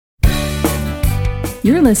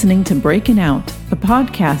You're listening to Breaking Out, a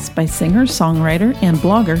podcast by singer, songwriter, and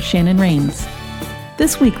blogger Shannon Rains.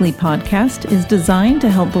 This weekly podcast is designed to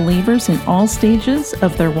help believers in all stages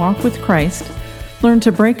of their walk with Christ learn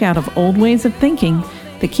to break out of old ways of thinking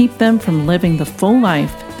that keep them from living the full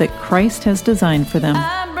life that Christ has designed for them.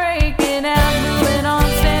 I'm breaking out, moving on,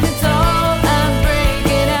 standing tall. I'm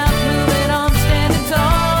breaking out, moving on, standing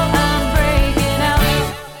tall. I'm breaking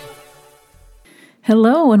out.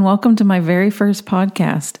 Hello, and welcome to my very first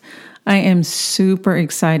podcast. I am super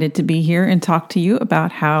excited to be here and talk to you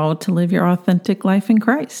about how to live your authentic life in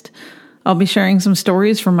Christ. I'll be sharing some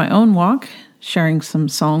stories from my own walk, sharing some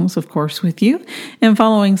songs, of course, with you, and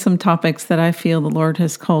following some topics that I feel the Lord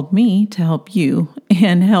has called me to help you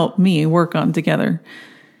and help me work on together.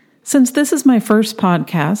 Since this is my first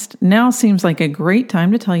podcast, now seems like a great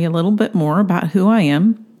time to tell you a little bit more about who I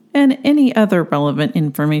am and any other relevant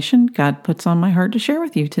information God puts on my heart to share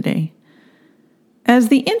with you today. As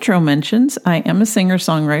the intro mentions, I am a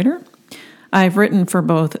singer-songwriter. I've written for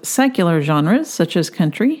both secular genres, such as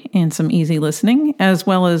country and some easy listening, as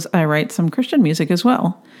well as I write some Christian music as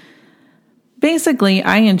well. Basically,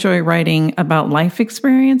 I enjoy writing about life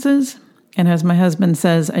experiences, and as my husband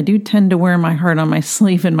says, I do tend to wear my heart on my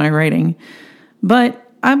sleeve in my writing.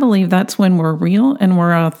 But I believe that's when we're real and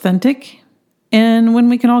we're authentic, and when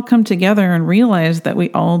we can all come together and realize that we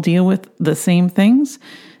all deal with the same things,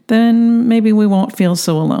 then maybe we won't feel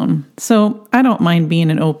so alone. So I don't mind being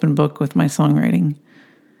an open book with my songwriting.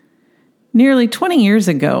 Nearly 20 years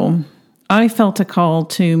ago, I felt a call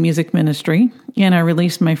to music ministry, and I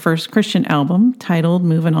released my first Christian album titled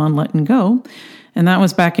Moving On, Letting Go, and that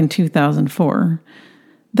was back in 2004.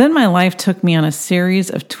 Then my life took me on a series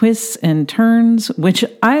of twists and turns, which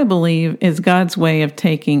I believe is God's way of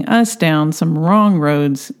taking us down some wrong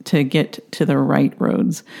roads to get to the right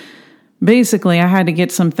roads. Basically, I had to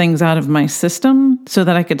get some things out of my system so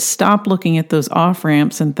that I could stop looking at those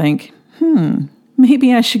off-ramps and think,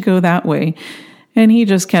 maybe I should go that way. And he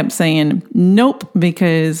just kept saying, nope,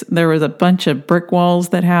 because there was a bunch of brick walls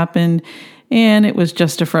that happened, and it was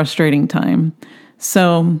just a frustrating time.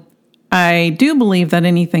 So I do believe that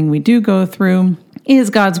anything we do go through is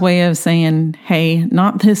God's way of saying, hey,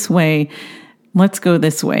 not this way, let's go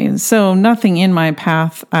this way. So nothing in my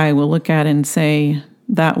path I will look at and say,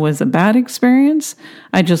 that was a bad experience.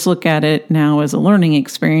 I just look at it now as a learning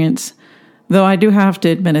experience, though I do have to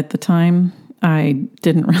admit at the time, I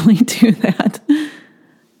didn't really do that.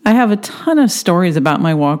 I have a ton of stories about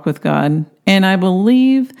my walk with God, and I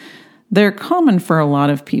believe they're common for a lot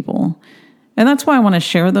of people. And that's why I want to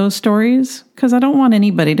share those stories, because I don't want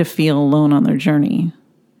anybody to feel alone on their journey.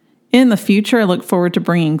 In the future, I look forward to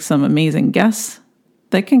bringing some amazing guests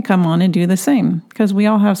that can come on and do the same, because we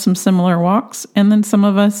all have some similar walks, and then some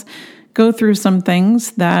of us go through some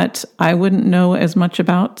things that I wouldn't know as much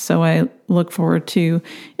about, so I look forward to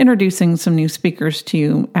introducing some new speakers to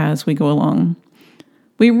you as we go along.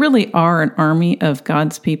 We really are an army of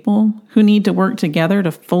God's people who need to work together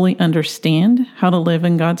to fully understand how to live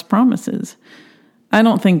in God's promises. I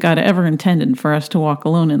don't think God ever intended for us to walk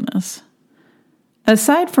alone in this.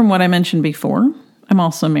 Aside from what I mentioned before, I'm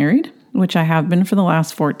also married, which I have been for the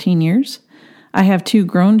last 14 years. I have 2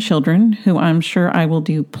 grown children who I'm sure I will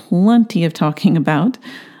do plenty of talking about.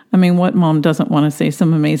 I mean, what mom doesn't want to say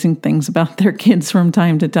some amazing things about their kids from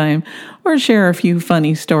time to time, or share a few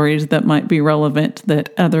funny stories that might be relevant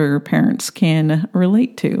that other parents can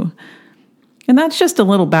relate to? And that's just a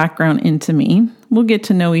little background into me. We'll get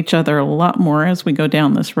to know each other a lot more as we go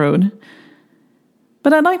down this road.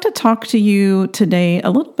 But I'd like to talk to you today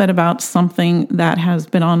a little bit about something that has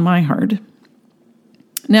been on my heart.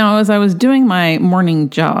 Now, as I was doing my morning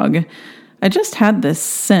jog, I just had this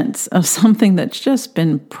sense of something that's just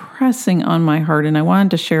been pressing on my heart, and I wanted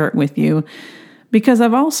to share it with you because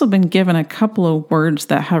I've also been given a couple of words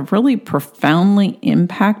that have really profoundly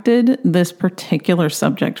impacted this particular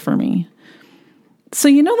subject for me. So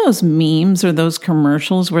you know those memes or those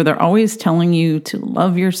commercials where they're always telling you to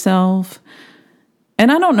love yourself?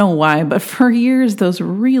 And I don't know why, but for years those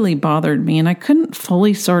really bothered me, and I couldn't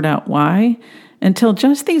fully sort out why until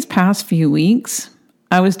just these past few weeks.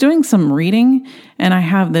 I was doing some reading, and I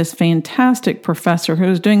have this fantastic professor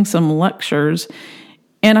who's doing some lectures,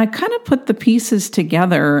 and I kind of put the pieces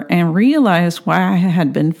together and realized why I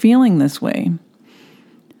had been feeling this way.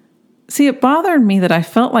 See, it bothered me that I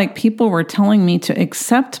felt like people were telling me to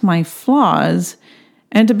accept my flaws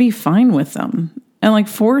and to be fine with them, and like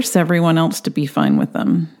force everyone else to be fine with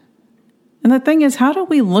them. And the thing is, how do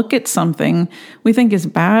we look at something we think is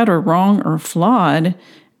bad or wrong or flawed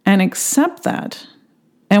and accept that?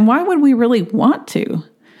 And why would we really want to?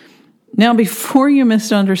 Now, before you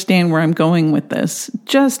misunderstand where I'm going with this,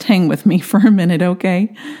 just hang with me for a minute,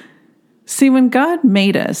 okay? See, when God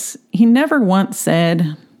made us, He never once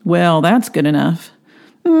said, well, that's good enough.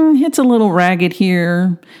 It's a little ragged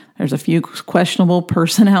here. There's a few questionable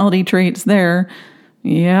personality traits there.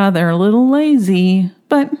 Yeah, they're a little lazy,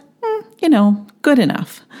 but, good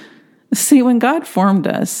enough. See, when God formed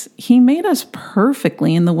us, He made us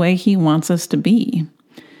perfectly in the way He wants us to be.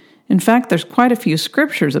 In fact, there's quite a few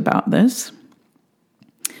scriptures about this.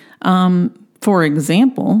 For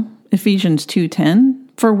example, Ephesians 2:10,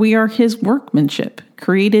 for we are His workmanship,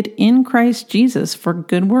 created in Christ Jesus for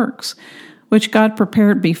good works, which God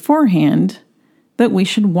prepared beforehand that we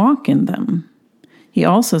should walk in them. He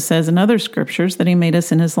also says in other scriptures that He made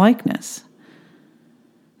us in His likeness.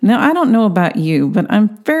 Now, I don't know about you, but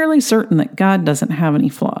I'm fairly certain that God doesn't have any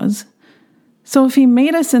flaws. So if He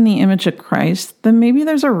made us in the image of Christ, then maybe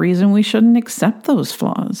there's a reason we shouldn't accept those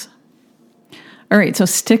flaws. All right, so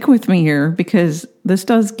stick with me here because this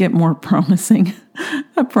does get more promising.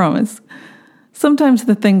 I promise. Sometimes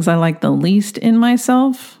the things I like the least in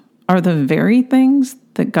myself are the very things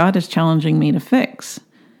that God is challenging me to fix.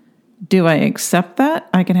 Do I accept that?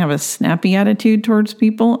 I can have a snappy attitude towards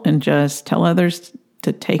people and just tell others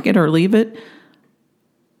to take it or leave it,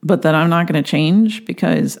 but that I'm not going to change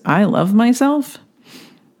because I love myself.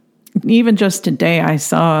 Even just today, I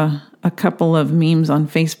saw a couple of memes on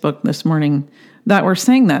Facebook this morning that were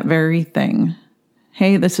saying that very thing.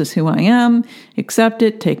 Hey, this is who I am. Accept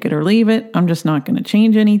it, take it or leave it. I'm just not going to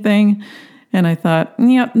change anything. And I thought,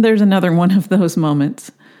 yep, there's another one of those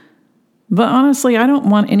moments. But honestly, I don't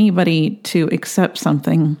want anybody to accept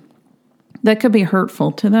something that could be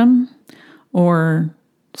hurtful to them, or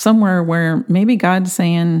somewhere where maybe God's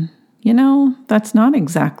saying, that's not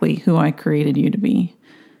exactly who I created you to be.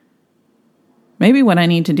 Maybe what I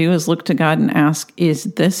need to do is look to God and ask, is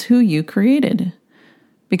this who you created?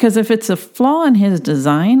 Because if it's a flaw in His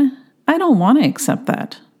design, I don't want to accept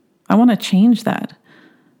that. I want to change that.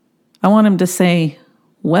 I want Him to say,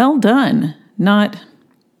 well done, not,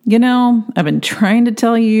 I've been trying to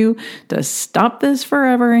tell you to stop this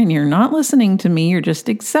forever and you're not listening to me. You're just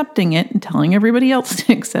accepting it and telling everybody else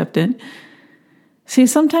to accept it. See,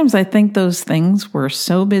 sometimes I think those things we're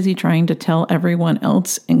so busy trying to tell everyone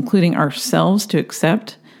else, including ourselves, to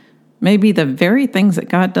accept, may be the very things that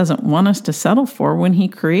God doesn't want us to settle for when He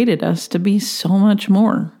created us to be so much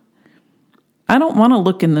more. I don't want to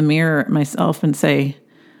look in the mirror at myself and say,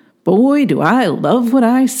 boy, do I love what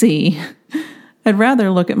I see. I'd rather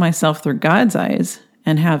look at myself through God's eyes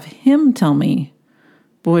and have Him tell me,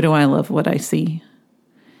 boy, do I love what I see.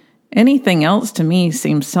 Anything else to me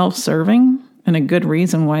seems self-serving and a good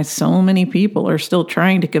reason why so many people are still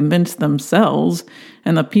trying to convince themselves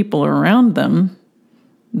and the people around them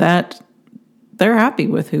that they're happy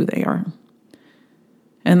with who they are.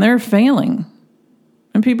 And they're failing.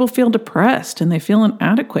 And people feel depressed and they feel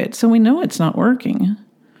inadequate, so we know it's not working.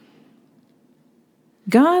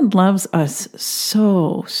 God loves us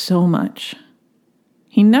so, so much.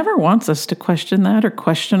 He never wants us to question that or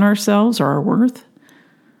question ourselves or our worth.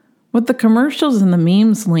 What the commercials and the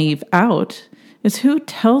memes leave out is who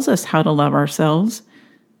tells us how to love ourselves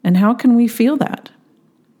and how can we feel that.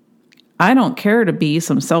 I don't care to be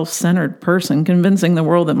some self-centered person convincing the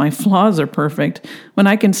world that my flaws are perfect when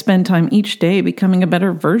I can spend time each day becoming a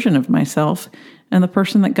better version of myself and the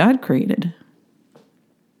person that God created.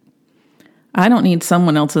 I don't need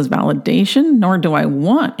someone else's validation, nor do I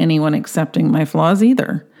want anyone accepting my flaws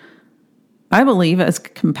either. I believe as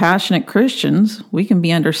compassionate Christians, we can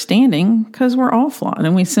be understanding because we're all flawed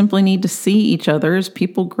and we simply need to see each other as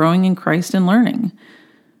people growing in Christ and learning.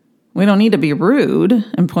 We don't need to be rude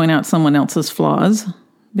and point out someone else's flaws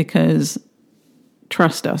because,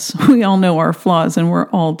 trust us, we all know our flaws and we're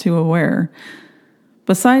all too aware.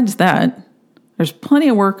 Besides that, there's plenty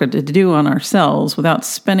of work to do on ourselves without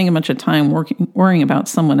spending a bunch of time worrying about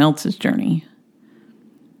someone else's journey.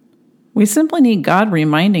 We simply need God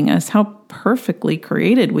reminding us how perfectly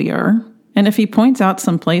created we are, and if He points out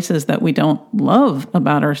some places that we don't love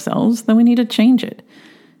about ourselves, then we need to change it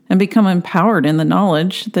and become empowered in the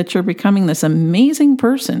knowledge that you're becoming this amazing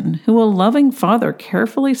person who a loving Father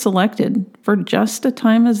carefully selected for just a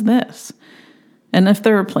time as this. And if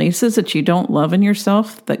there are places that you don't love in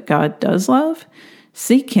yourself that God does love,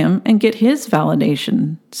 seek Him and get His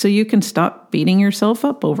validation so you can stop beating yourself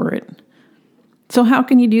up over it. So how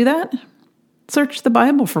can you do that? Search the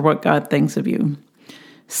Bible for what God thinks of you.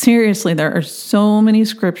 Seriously, there are so many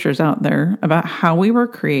scriptures out there about how we were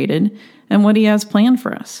created and what He has planned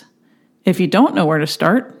for us. If you don't know where to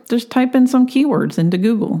start, just type in some keywords into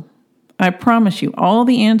Google. I promise you, all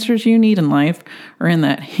the answers you need in life are in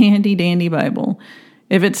that handy-dandy Bible.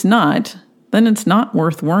 If it's not, then it's not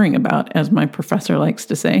worth worrying about, as my professor likes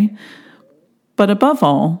to say. But above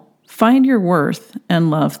all, find your worth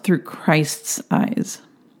and love through Christ's eyes.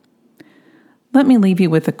 Let me leave you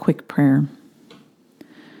with a quick prayer.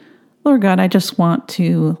 Lord God, I just want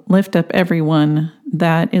to lift up everyone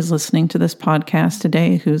that is listening to this podcast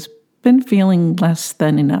today who's been feeling less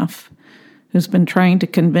than enough, who's been trying to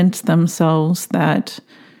convince themselves that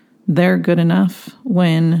they're good enough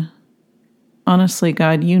when, honestly,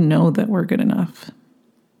 God, you know that we're good enough.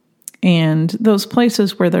 And those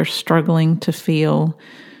places where they're struggling to feel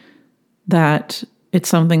that it's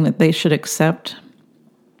something that they should accept,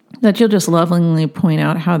 that you'll just lovingly point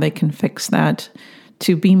out how they can fix that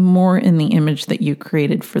to be more in the image that you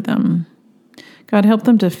created for them. God, help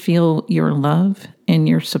them to feel your love and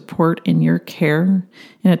your support and your care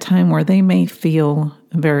in a time where they may feel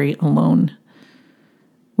very alone.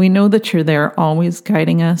 We know that you're there, always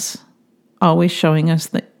guiding us, always showing us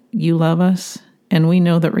that you love us. And we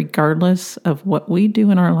know that regardless of what we do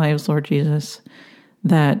in our lives, Lord Jesus,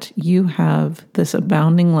 that you have this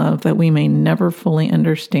abounding love that we may never fully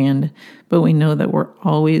understand, but we know that we're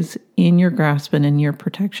always in your grasp and in your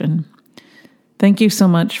protection. Thank you so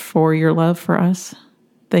much for your love for us.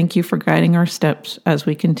 Thank you for guiding our steps as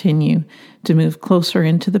we continue to move closer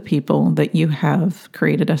into the people that you have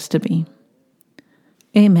created us to be.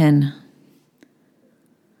 Amen.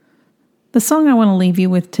 The song I want to leave you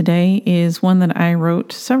with today is one that I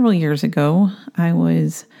wrote several years ago. I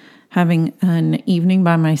was having an evening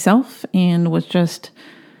by myself and was just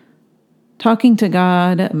talking to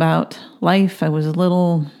God about life. I was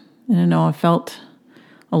I felt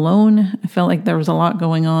alone. I felt like there was a lot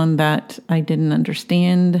going on that I didn't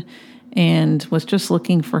understand and was just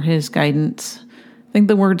looking for his guidance. I think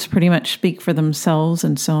the words pretty much speak for themselves,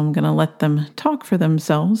 and so I'm going to let them talk for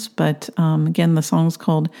themselves. But again, the song's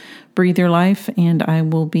called Breathe Your Life, and I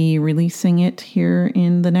will be releasing it here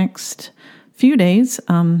in the next few days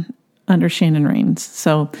under Shannon Rains.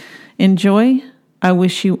 So enjoy. I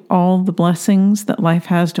wish you all the blessings that life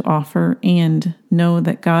has to offer, and know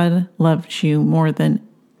that God loves you more than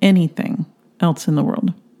anything else in the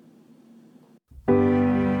world.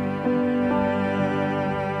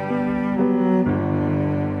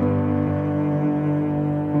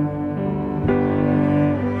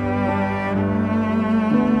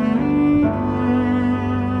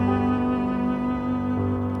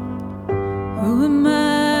 Who am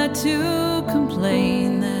I to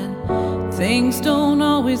complain that things don't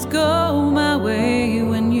always go my way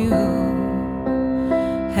when you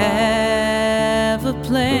have a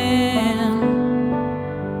plan?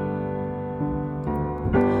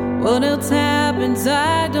 What else happens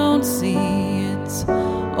I don't see. It's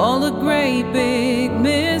all a great big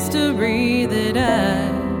mystery that I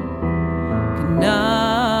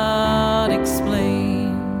cannot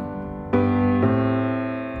explain.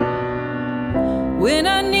 When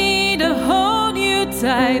I need to hold you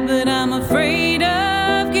tight, but I'm afraid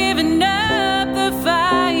of giving up the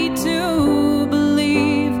fight to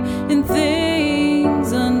believe in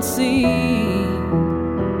things unseen.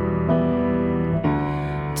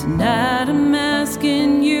 Tonight I'm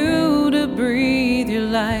asking you to breathe your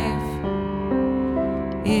life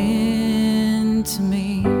into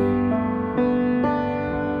me.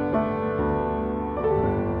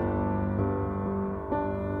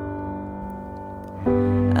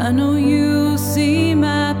 I know you see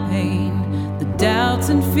my pain, the doubts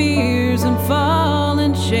and fears and fall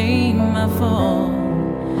and shame. I fall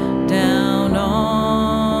down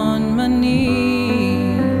on my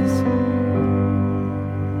knees.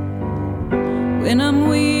 When I'm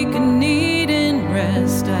weak and needing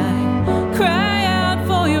rest, I cry out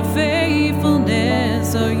for your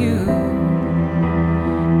faithfulness. Are you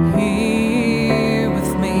here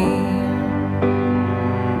with me?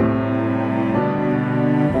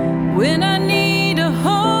 When I need to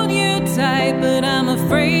hold you tight, but I'm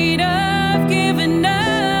afraid of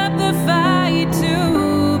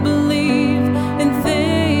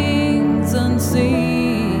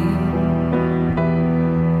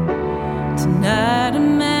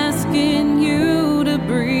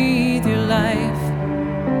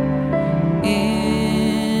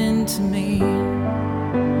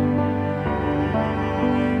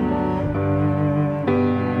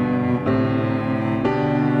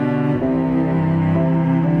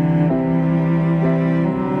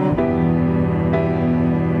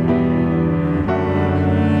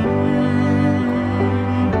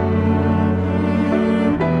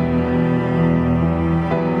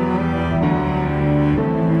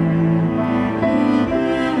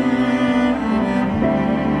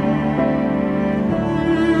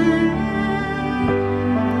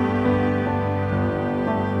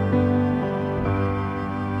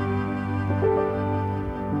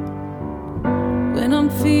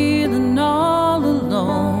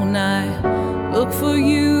look for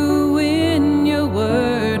you in your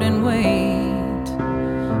word and wait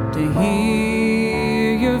to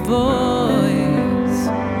hear your voice.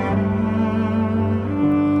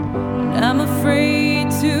 And I'm afraid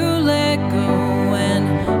to let go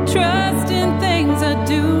and trust in things I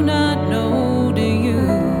do not know. Do you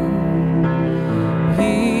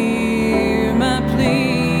hear my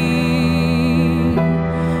plea?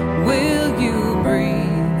 Will you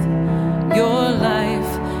breathe your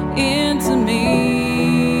life into me?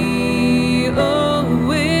 Oh,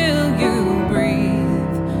 will you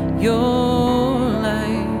breathe your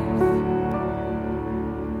life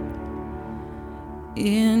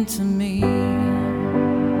into me?